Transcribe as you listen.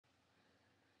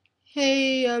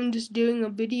Hey, I'm just doing a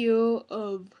video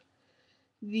of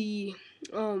the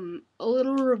a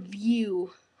little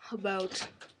review about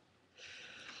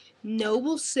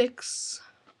Noble 6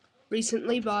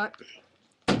 recently bought,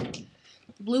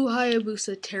 Blue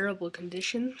Hayabusa terrible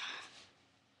condition,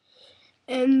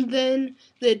 and then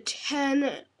the 10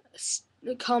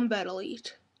 Combat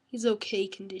Elite. He's okay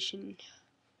condition.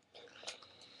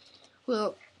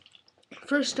 Well,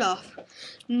 first off,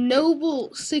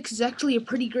 Noble 6 is actually a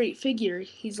pretty great figure.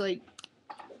 He's like,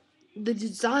 the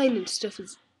design and stuff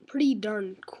is pretty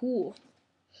darn cool.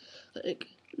 Like,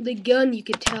 the gun, you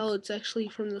could tell it's actually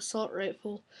from the assault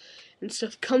rifle and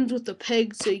stuff. Comes with a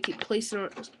peg so you can place it on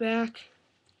its back,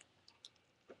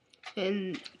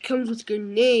 and comes with a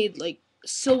grenade, like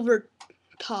silver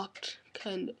topped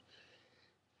kind of,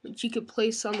 that you could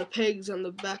place on the pegs on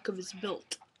the back of his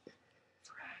belt.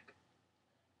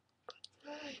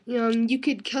 You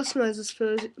could customize this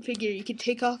figure. You could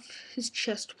take off his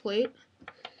chest plate,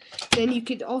 then you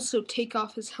could also take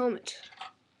off his helmet.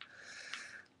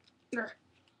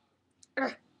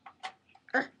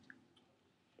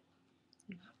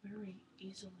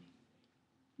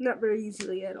 Not very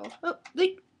easily at all. Oh,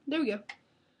 there we go.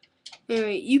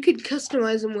 Anyway, you could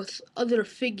customize them with other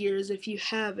figures if you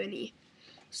have any.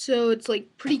 So it's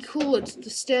like pretty cool. It's the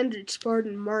standard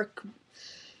Spartan Mark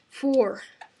IV,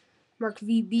 Mark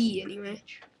VB anyway,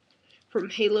 from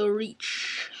Halo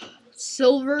Reach.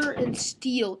 Silver and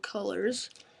steel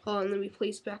colors. Hold on, let me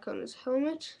place back on his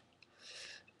helmet.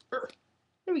 There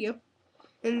we go.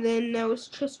 And then now his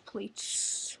chest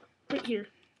plates right here.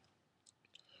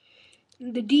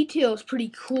 The detail is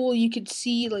pretty cool. You could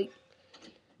see like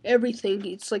everything.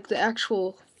 It's like the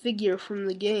actual figure from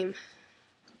the game.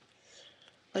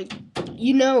 Like,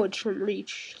 it's from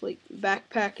Reach. Like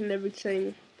backpack and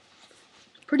everything.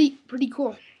 Pretty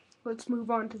cool. Let's move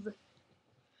on to the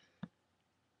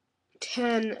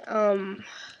 10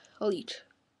 Elite.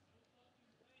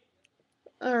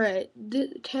 Alright,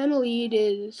 the 10 Elite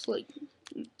is like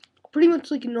pretty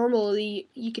much like a normal Elite.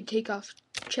 You could take off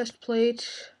chest plate,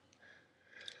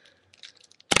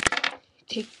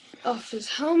 take off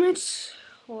his helmet.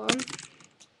 Hold on.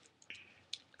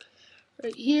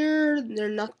 Right here, they're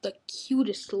not the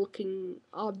cutest looking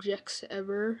objects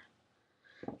ever,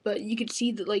 but you can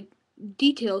see that like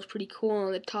detail is pretty cool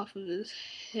on the top of his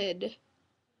head.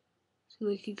 So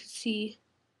like you can see,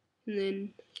 and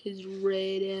then his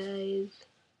red eyes.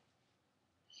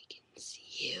 I can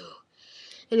see you.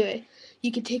 Anyway,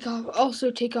 you can also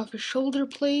take off his shoulder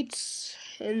plates,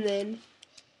 and then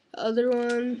the other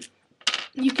one.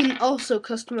 You can also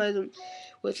customize them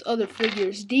with other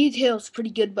figures. Detail's pretty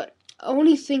good, but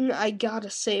only thing I gotta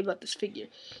say about this figure,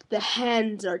 the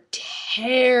hands are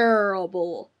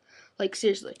terrible. Like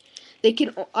seriously,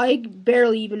 I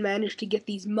barely even managed to get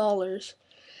these maulers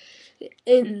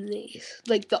in these.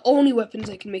 Like the only weapons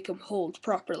I can make them hold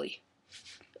properly.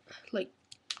 Like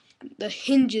the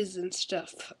hinges and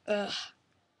stuff. But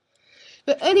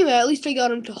anyway, at least I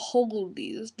got him to hold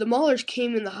these. The maulers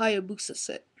came in the Hayabusa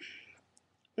set,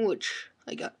 which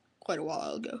I got quite a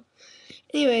while ago.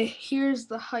 Anyway, here's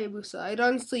the Hayabusa. I'd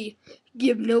honestly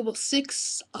give Noble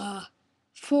 6 a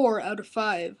 4 out of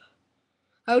 5.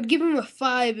 I would give him a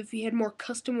 5 if he had more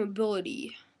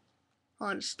customability,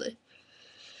 honestly.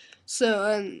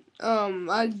 So,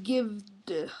 I'd give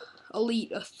the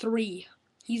Elite a 3.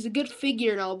 He's a good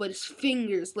figure and all, but his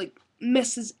fingers, like,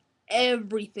 messes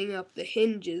everything up. The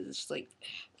hinges, like...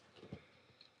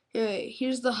 Anyway,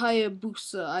 here's the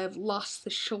Hayabusa. I have lost the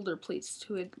shoulder plates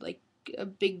to it, like a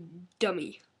big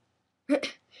dummy.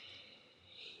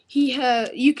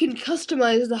 You can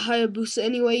customize the Hayabusa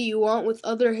any way you want with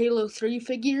other Halo 3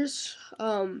 figures.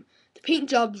 The paint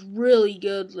job's really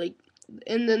good, like,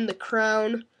 and then the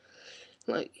crown,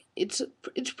 like, it's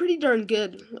pretty darn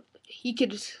good. He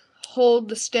could hold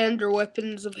the standard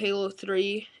weapons of Halo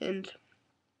 3, and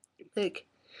like,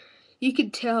 you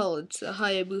could tell it's a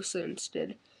Hayabusa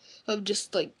instead of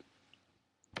just like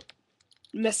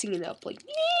messing it up, like,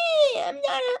 I'm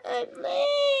not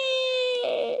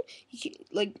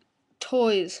like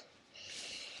toys.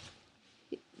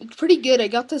 It's pretty good. I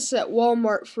got this at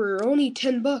Walmart for only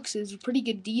 $10. It's a pretty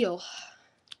good deal.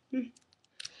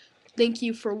 Thank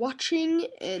you for watching,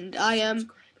 and I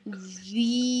am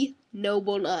the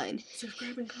Noble 9.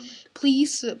 Subscribe and comment.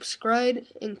 Please subscribe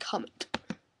and comment.